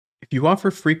If you offer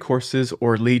free courses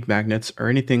or lead magnets or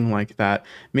anything like that,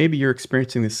 maybe you're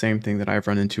experiencing the same thing that I've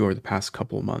run into over the past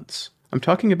couple of months. I'm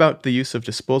talking about the use of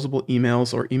disposable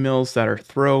emails or emails that are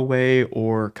throwaway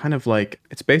or kind of like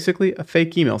it's basically a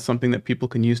fake email, something that people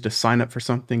can use to sign up for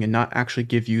something and not actually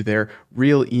give you their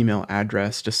real email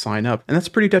address to sign up. And that's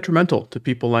pretty detrimental to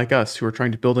people like us who are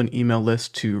trying to build an email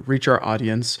list to reach our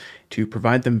audience, to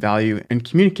provide them value, and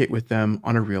communicate with them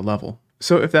on a real level.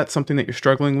 So if that's something that you're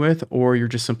struggling with, or you're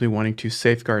just simply wanting to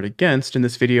safeguard against, in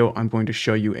this video, I'm going to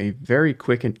show you a very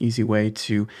quick and easy way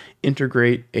to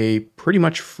integrate a pretty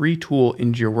much free tool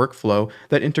into your workflow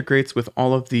that integrates with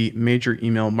all of the major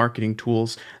email marketing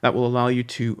tools that will allow you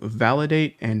to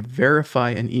validate and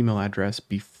verify an email address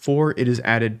before it is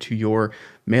added to your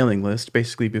mailing list,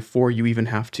 basically before you even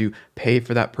have to pay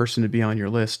for that person to be on your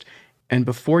list, and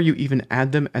before you even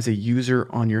add them as a user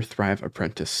on your Thrive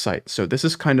Apprentice site. So this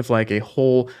is kind of like a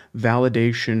whole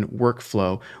validation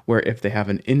workflow where if they have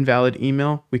an invalid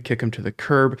email, we kick them to the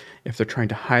curb. If they're trying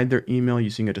to hide their email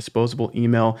using a disposable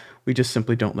email, we just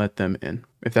simply don't let them in.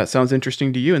 If that sounds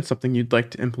interesting to you and something you'd like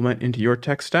to implement into your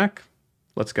tech stack,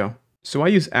 let's go. So I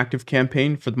use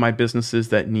ActiveCampaign for my businesses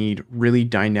that need really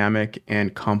dynamic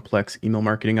and complex email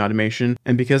marketing automation.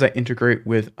 And because I integrate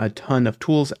with a ton of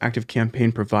tools,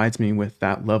 ActiveCampaign provides me with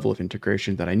that level of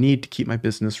integration that I need to keep my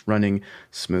business running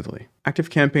smoothly.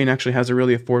 ActiveCampaign actually has a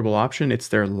really affordable option. It's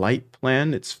their Lite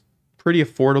plan. It's pretty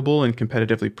affordable and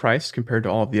competitively priced compared to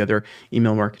all of the other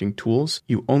email marketing tools.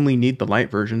 You only need the Lite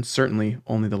version, certainly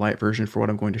only the Lite version for what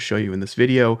I'm going to show you in this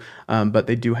video, but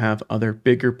they do have other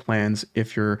bigger plans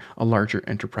if you're a larger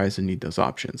enterprise and need those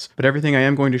options. But everything I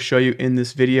am going to show you in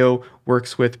this video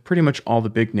works with pretty much all the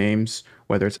big names,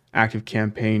 whether it's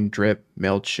ActiveCampaign, Drip,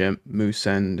 MailChimp,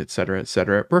 Moosend, etc.,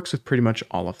 etc. It works with pretty much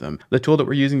all of them. The tool that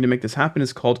we're using to make this happen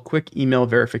is called Quick Email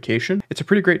Verification. It's a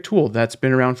pretty great tool that's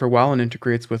been around for a while and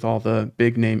integrates with all the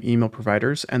big name email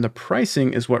providers. And the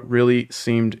pricing is what really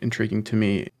seemed intriguing to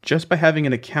me. Just by having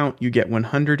an account, you get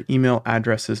 100 email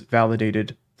addresses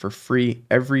validated for free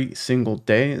every single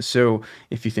day. So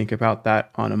if you think about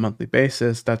that on a monthly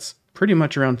basis, that's pretty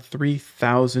much around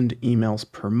 3,000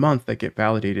 emails per month that get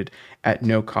validated at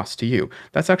no cost to you.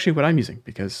 That's actually what I'm using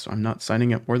because I'm not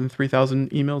signing up more than 3,000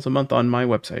 emails a month on my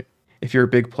website. If you're a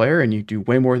big player and you do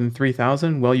way more than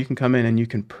 3,000, well, you can come in and you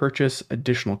can purchase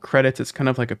additional credits. It's kind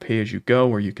of like a pay-as-you-go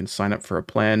where you can sign up for a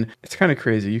plan. It's kind of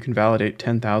crazy. You can validate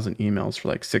 10,000 emails for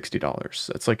like $60.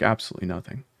 That's like absolutely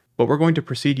nothing. But we're going to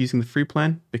proceed using the free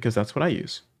plan because that's what I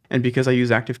use. And because I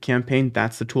use ActiveCampaign,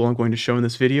 that's the tool I'm going to show in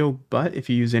this video. But if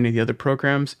you use any of the other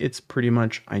programs, it's pretty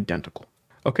much identical.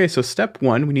 Okay, so step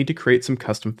one, we need to create some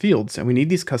custom fields. And we need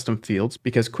these custom fields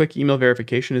because quick email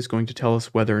verification is going to tell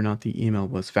us whether or not the email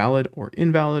was valid or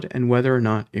invalid and whether or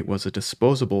not it was a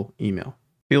disposable email.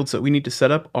 Fields that we need to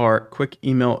set up are quick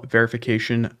email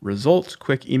verification result,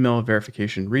 quick email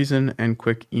verification reason, and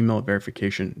quick email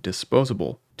verification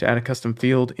disposable. To add a custom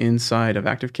field inside of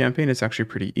ActiveCampaign, it's actually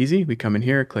pretty easy. We come in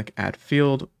here, click add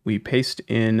field, we paste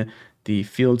in the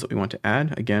fields that we want to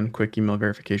add. Again, quick email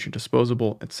verification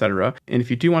disposable, etc. And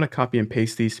if you do want to copy and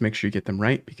paste these to make sure you get them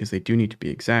right, because they do need to be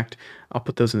exact, I'll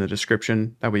put those in the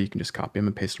description. That way you can just copy them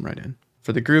and paste them right in.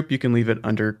 For the group, you can leave it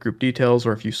under group details,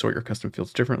 or if you sort your custom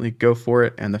fields differently, go for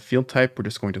it. And the field type, we're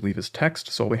just going to leave as text.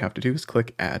 So all we have to do is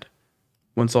click add.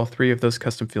 Once all three of those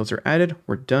custom fields are added,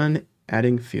 we're done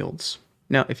adding fields.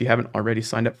 Now, if you haven't already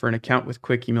signed up for an account with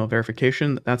quick email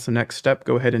verification, that's the next step.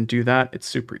 Go ahead and do that. It's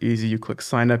super easy. You click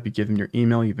sign up, you give them your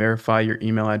email, you verify your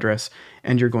email address,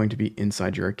 and you're going to be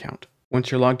inside your account. Once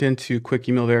you're logged into quick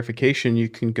email verification, you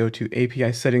can go to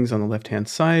API settings on the left-hand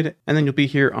side, and then you'll be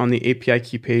here on the API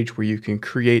key page where you can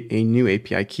create a new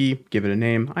API key, give it a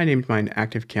name. I named mine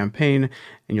ActiveCampaign,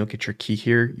 and you'll get your key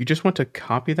here. You just want to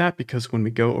copy that because when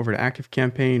we go over to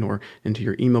ActiveCampaign or into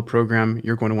your email program,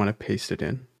 you're going to want to paste it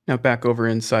in. Now back over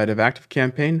inside of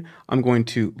ActiveCampaign, I'm going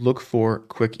to look for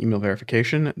quick email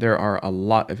verification. There are a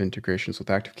lot of integrations with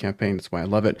ActiveCampaign. That's why I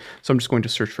love it. So I'm just going to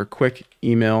search for quick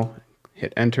email,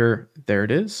 hit enter. There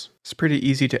it is. It's pretty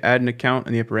easy to add an account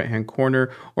in the upper right-hand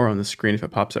corner or on the screen if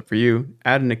it pops up for you.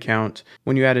 Add an account.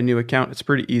 When you add a new account, it's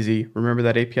pretty easy. Remember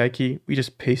that API key? We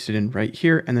just paste it in right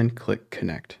here and then click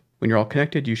connect. When you're all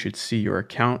connected, you should see your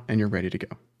account and you're ready to go.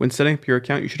 When setting up your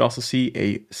account, you should also see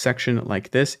a section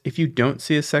like this. If you don't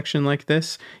see a section like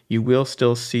this, you will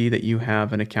still see that you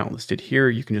have an account listed here.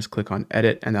 You can just click on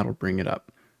edit and that'll bring it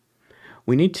up.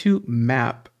 We need to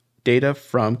map data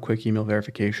from quick email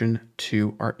verification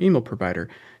to our email provider.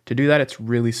 To do that, it's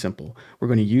really simple. We're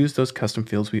going to use those custom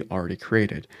fields we already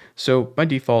created. So by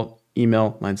default,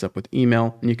 email lines up with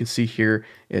email. And you can see here,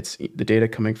 it's the data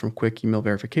coming from quick email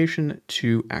verification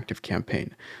to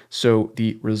ActiveCampaign. So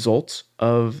the results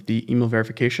of the email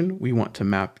verification, we want to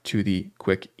map to the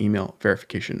quick email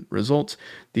verification results.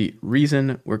 The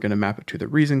reason, we're going to map it to the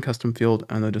reason custom field,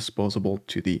 and the disposable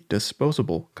to the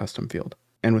disposable custom field.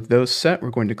 And with those set, we're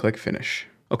going to click finish.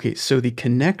 Okay, so the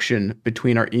connection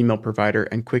between our email provider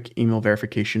and quick email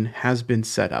verification has been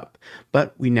set up,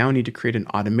 but we now need to create an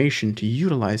automation to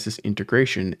utilize this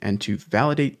integration and to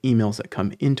validate emails that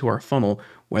come into our funnel,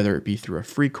 whether it be through a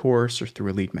free course or through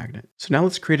a lead magnet. So now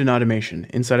let's create an automation.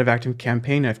 Inside of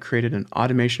ActiveCampaign, I've created an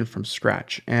automation from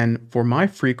scratch. And for my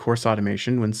free course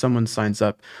automation, when someone signs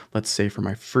up, let's say for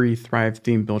my free Thrive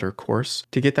Theme Builder course,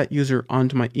 to get that user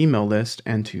onto my email list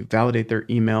and to validate their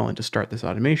email and to start this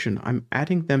automation, I'm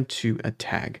adding them to a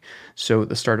tag. So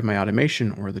the start of my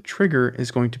automation, or the trigger, is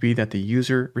going to be that the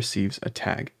user receives a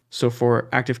tag. So for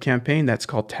ActiveCampaign, that's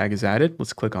called tag is added.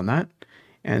 Let's click on that.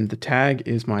 And the tag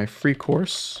is my free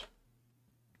course,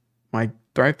 my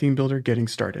Thrive Theme Builder getting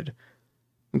started.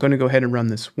 I'm going to go ahead and run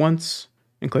this once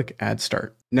and click add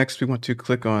start. Next, we want to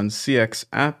click on CX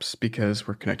apps because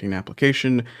we're connecting an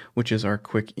application, which is our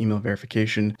quick email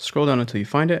verification. Scroll down until you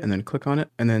find it and then click on it,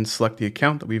 and then select the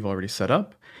account that we've already set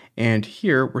up. And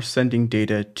here we're sending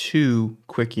data to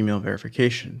quick email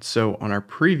verification. So on our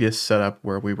previous setup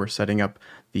where we were setting up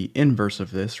the inverse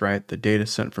of this, right? The data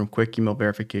sent from quick email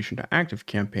verification to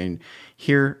ActiveCampaign.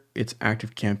 Here it's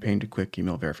ActiveCampaign to quick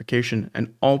email verification.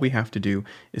 And all we have to do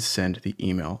is send the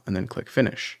email and then click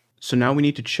finish. So now we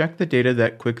need to check the data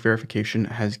that quick verification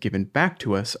has given back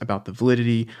to us about the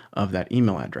validity of that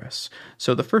email address.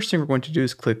 So the first thing we're going to do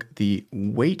is click the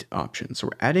wait option. So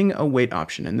we're adding a wait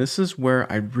option, and this is where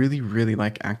I really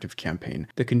like ActiveCampaign.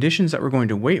 The conditions that we're going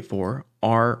to wait for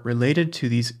are related to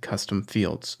these custom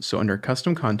fields. So under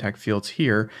custom contact fields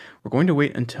here, we're going to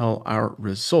wait until our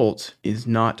result is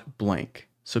not blank.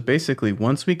 So basically,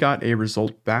 once we got a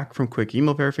result back from quick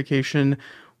email verification,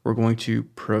 we're going to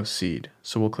proceed.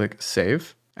 So we'll click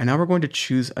save. And now we're going to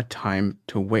choose a time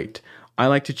to wait. I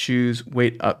like to choose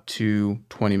wait up to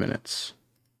 20 minutes.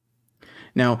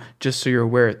 Now, just so you're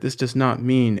aware, this does not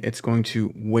mean it's going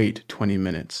to wait 20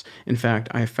 minutes. In fact,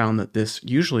 I have found that this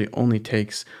usually only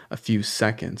takes a few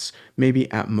seconds,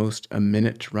 maybe at most a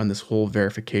minute to run this whole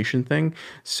verification thing.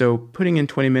 So putting in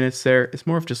 20 minutes there is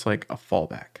more of just like a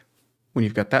fallback. When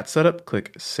you've got that set up,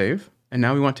 click save. And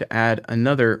now we want to add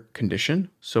another condition.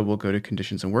 So we'll go to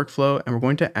conditions and workflow, and we're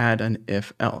going to add an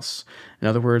if else. In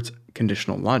other words,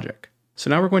 conditional logic. So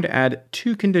now we're going to add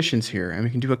two conditions here, and we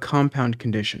can do a compound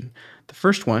condition. The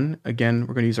first one, again,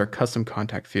 we're going to use our custom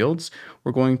contact fields.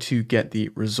 We're going to get the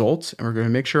results, and we're going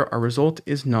to make sure our result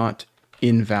is not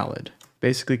invalid.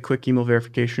 Basically, quick email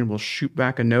verification will shoot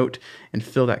back a note and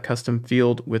fill that custom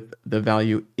field with the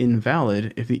value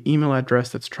invalid if the email address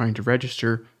that's trying to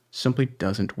register simply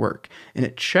doesn't work. And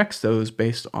it checks those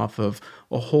based off of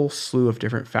a whole slew of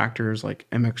different factors like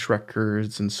MX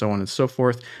records and so on and so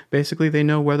forth. Basically, they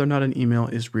know whether or not an email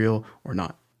is real or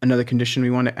not. Another condition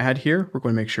we want to add here, we're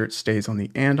going to make sure it stays on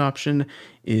the and option,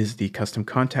 is the custom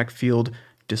contact field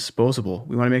disposable.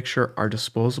 We want to make sure our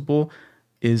disposable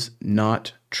is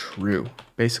not true.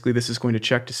 Basically, this is going to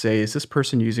check to say, is this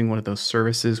person using one of those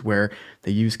services where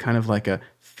they use kind of like a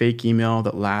fake email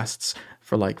that lasts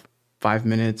for like 5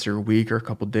 minutes or a week or a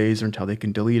couple days or until they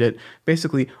can delete it?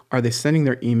 Basically, are they sending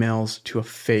their emails to a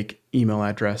fake email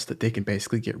address that they can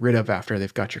basically get rid of after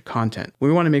they've got your content?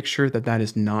 We want to make sure that that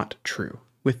is not true.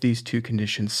 With these two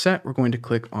conditions set, we're going to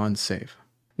click on save.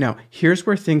 Now, here's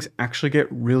where things actually get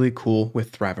really cool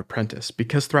with Thrive Apprentice.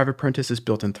 Because Thrive Apprentice is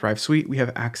built in Thrive Suite, we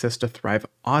have access to Thrive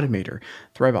Automator.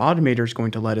 Thrive Automator is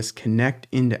going to let us connect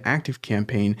into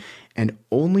ActiveCampaign, and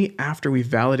only after we've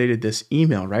validated this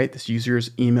email, right? This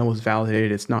user's email was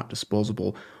validated, it's not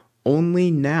disposable. Only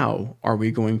now are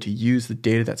we going to use the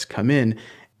data that's come in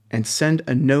and send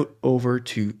a note over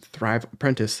to Thrive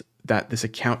Apprentice that this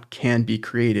account can be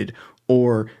created,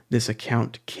 or this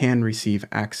account can receive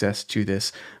access to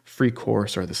this free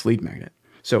course or this lead magnet.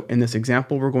 So in this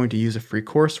example, we're going to use a free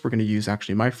course. We're going to use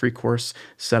actually my free course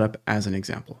setup as an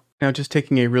example. Now, just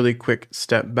taking a really quick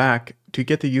step back, to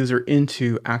get the user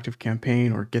into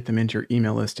ActiveCampaign or get them into your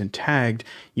email list and tagged,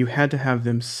 you had to have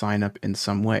them sign up in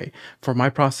some way. For my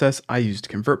process, I used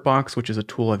ConvertBox, which is a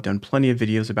tool I've done plenty of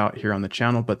videos about here on the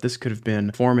channel, but this could have been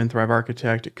a form in Thrive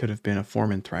Architect, it could have been a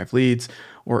form in Thrive Leads,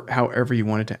 or however you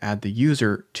wanted to add the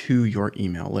user to your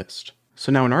email list.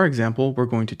 So now in our example, we're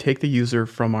going to take the user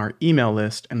from our email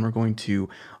list and we're going to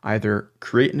either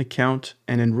create an account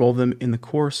and enroll them in the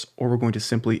course, or we're going to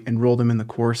simply enroll them in the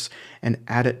course and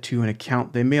add it to an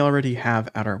account they may already have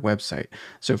at our website.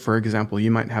 So for example, you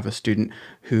might have a student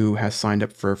who has signed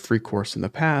up for a free course in the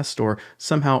past or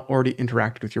somehow already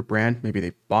interacted with your brand. Maybe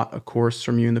they bought a course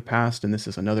from you in the past and this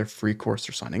is another free course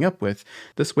they're signing up with.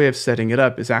 This way of setting it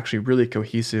up is actually really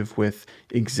cohesive with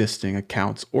existing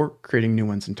accounts or creating new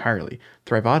ones entirely.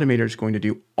 Thrive Automator is going to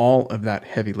do all of that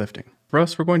heavy lifting. For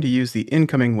us, we're going to use the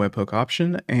incoming webhook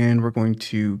option and we're going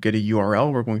to get a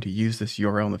URL. We're going to use this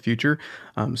URL in the future.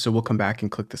 So we'll come back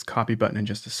and click this copy button in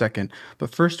just a second.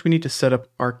 But first we need to set up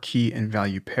our key and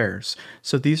value pairs.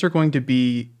 So these are going to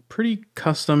be pretty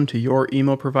custom to your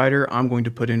email provider. I'm going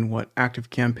to put in what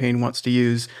ActiveCampaign wants to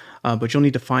use, but you'll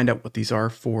need to find out what these are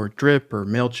for Drip or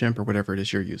MailChimp or whatever it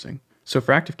is you're using. So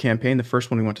for ActiveCampaign, the first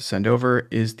one we want to send over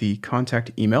is the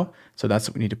contact email. So that's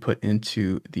what we need to put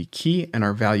into the key, and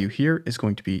our value here is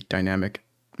going to be dynamic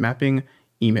mapping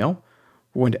email.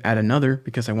 We're going to add another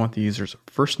because I want the user's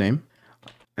first name,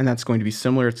 and that's going to be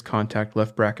similar. It's contact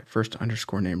left bracket first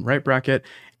underscore name right bracket,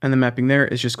 and the mapping there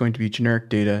is just going to be generic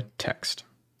data text.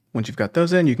 Once you've got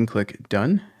those in, you can click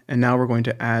done. And now we're going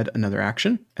to add another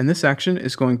action. And this action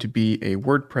is going to be a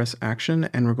WordPress action,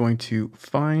 and we're going to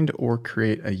find or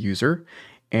create a user.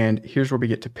 And here's where we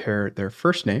get to pair their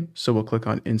first name. So we'll click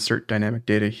on Insert Dynamic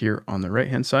Data here on the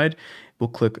right-hand side. We'll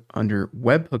click under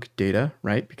Webhook Data,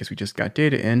 right? Because we just got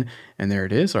data in, and there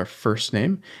it is, our first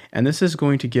name. And this is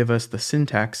going to give us the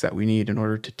syntax that we need in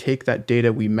order to take that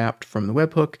data we mapped from the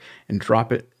webhook and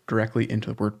drop it directly into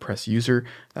the WordPress user.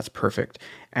 That's perfect.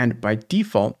 And by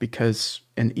default, because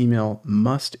an email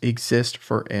must exist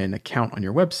for an account on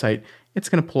your website, it's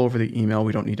going to pull over the email.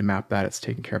 We don't need to map that. It's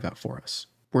taking care of that for us.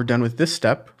 We're done with this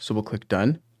step, so we'll click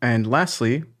done. And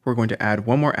lastly, we're going to add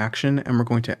one more action, and we're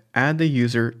going to add the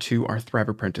user to our Thrive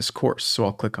Apprentice course. So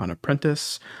I'll click on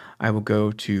Apprentice. I will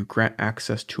go to grant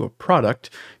access to a product,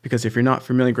 because if you're not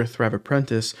familiar with Thrive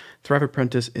Apprentice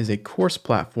is a course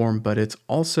platform, but it's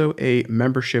also a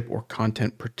membership or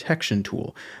content protection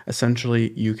tool.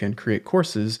 Essentially, you can create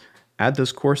courses, add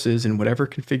those courses in whatever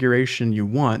configuration you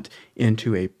want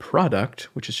into a product,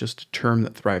 which is just a term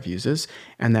that Thrive uses,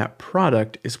 and that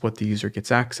product is what the user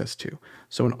gets access to.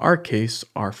 So in our case,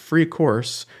 our free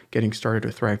course, Getting Started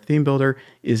with Thrive Theme Builder,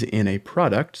 is in a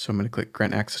product. So I'm going to click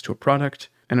Grant Access to a Product,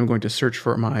 and I'm going to search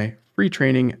for my free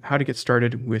training, How to Get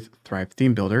Started with Thrive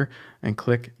Theme Builder, and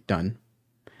click Done.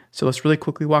 So let's really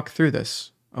quickly walk through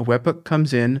this. A webhook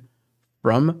comes in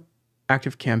from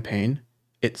ActiveCampaign.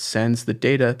 It sends the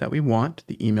data that we want,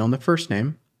 the email and the first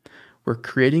name. We're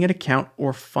creating an account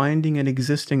or finding an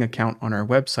existing account on our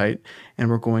website, and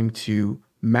we're going to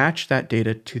match that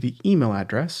data to the email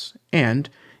address. And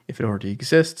if it already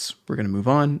exists, we're going to move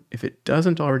on. If it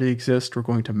doesn't already exist, we're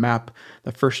going to map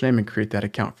the first name and create that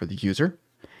account for the user.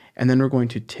 And then we're going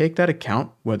to take that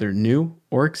account, whether new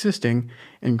or existing,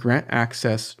 and grant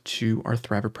access to our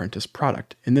Thrive Apprentice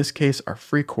product. In this case, our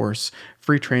free course,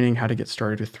 free training, How to Get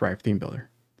Started with Thrive Theme Builder.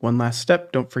 One last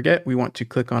step, don't forget, we want to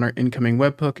click on our incoming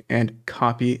webhook and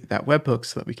copy that webhook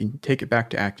so that we can take it back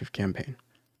to ActiveCampaign.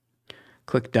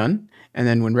 Click Done, and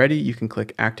then when ready, you can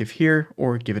click Active here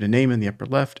or give it a name in the upper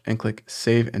left and click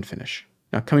Save and Finish.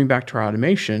 Now coming back to our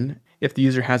automation, if the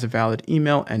user has a valid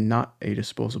email and not a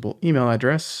disposable email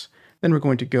address, then we're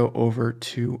going to go over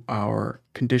to our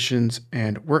conditions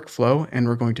and workflow, and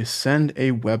we're going to send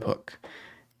a webhook.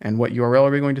 And what URL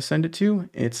are we going to send it to?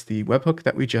 It's the webhook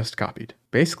that we just copied.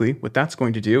 Basically, what that's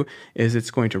going to do is it's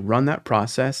going to run that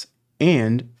process,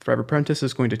 and Thrive Apprentice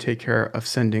is going to take care of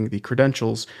sending the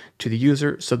credentials to the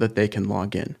user so that they can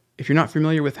log in. If you're not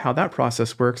familiar with how that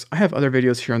process works, I have other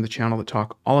videos here on the channel that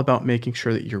talk all about making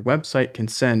sure that your website can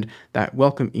send that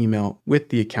welcome email with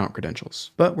the account credentials.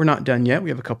 But we're not done yet.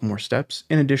 We have a couple more steps.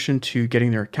 In addition to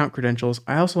getting their account credentials,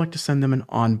 I also like to send them an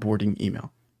onboarding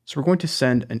email. So we're going to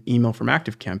send an email from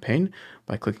ActiveCampaign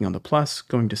by clicking on the plus,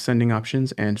 going to sending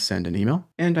options and send an email.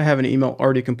 And I have an email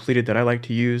already completed that I like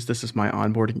to use. This is my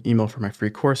onboarding email for my free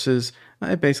courses.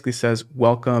 It basically says,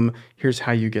 welcome, here's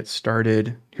how you get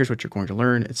started, here's what you're going to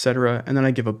learn, etc. And then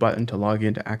I give a button to log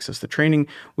in to access the training,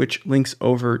 which links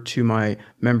over to my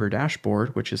member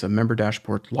dashboard, which is a member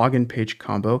dashboard login page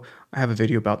combo. I have a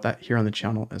video about that here on the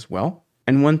channel as well.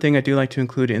 And one thing I do like to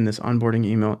include in this onboarding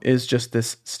email is just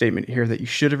this statement here that you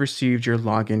should have received your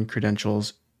login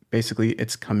credentials. Basically,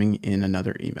 it's coming in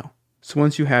another email. So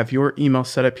once you have your email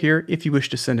set up here, if you wish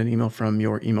to send an email from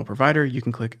your email provider, you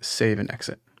can click Save and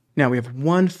Exit. Now we have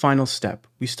one final step.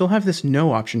 We still have this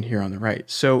No option here on the right.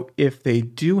 So if they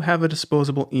do have a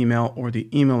disposable email or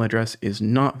the email address is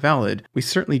not valid, we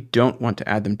certainly don't want to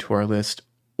add them to our list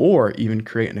or even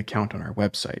create an account on our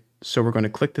website. So we're going to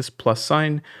click this plus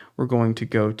sign, we're going to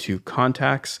go to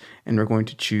contacts, and we're going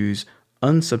to choose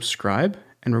unsubscribe,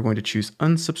 and we're going to choose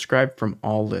unsubscribe from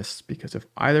all lists, because if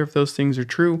either of those things are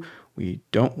true, we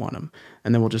don't want them.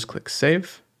 And then we'll just click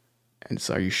save. And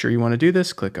so are you sure you want to do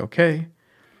this? Click OK.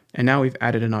 And now we've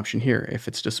added an option here. If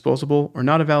it's disposable or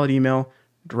not a valid email,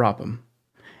 drop them.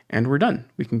 And we're done.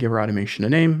 We can give our automation a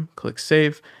name, click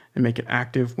save, and make it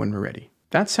active when we're ready.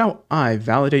 That's how I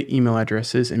validate email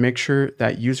addresses and make sure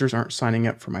that users aren't signing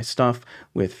up for my stuff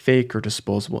with fake or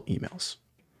disposable emails.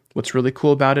 What's really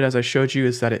cool about it, as I showed you,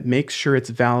 is that it makes sure it's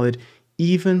valid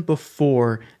even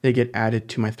before they get added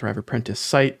to my Thrive Apprentice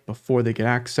site, before they get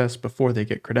access, before they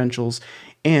get credentials.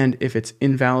 And if it's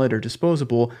invalid or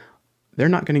disposable, they're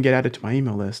not going to get added to my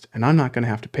email list, and I'm not going to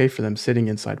have to pay for them sitting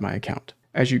inside my account.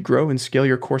 As you grow and scale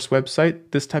your course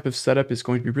website, this type of setup is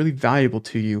going to be really valuable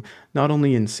to you, not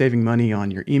only in saving money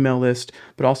on your email list,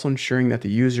 but also ensuring that the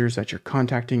users that you're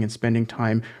contacting and spending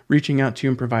time reaching out to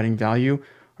and providing value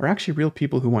are actually real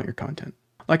people who want your content.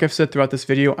 Like I've said throughout this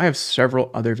video, I have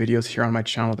several other videos here on my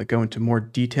channel that go into more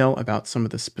detail about some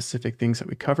of the specific things that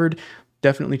we covered.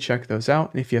 Definitely check those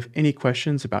out. And if you have any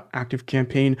questions about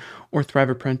ActiveCampaign or Thrive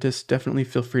Apprentice, definitely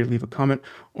feel free to leave a comment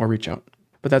or reach out.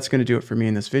 But that's going to do it for me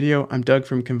in this video. I'm Doug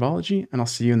from Convology, and I'll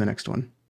see you in the next one.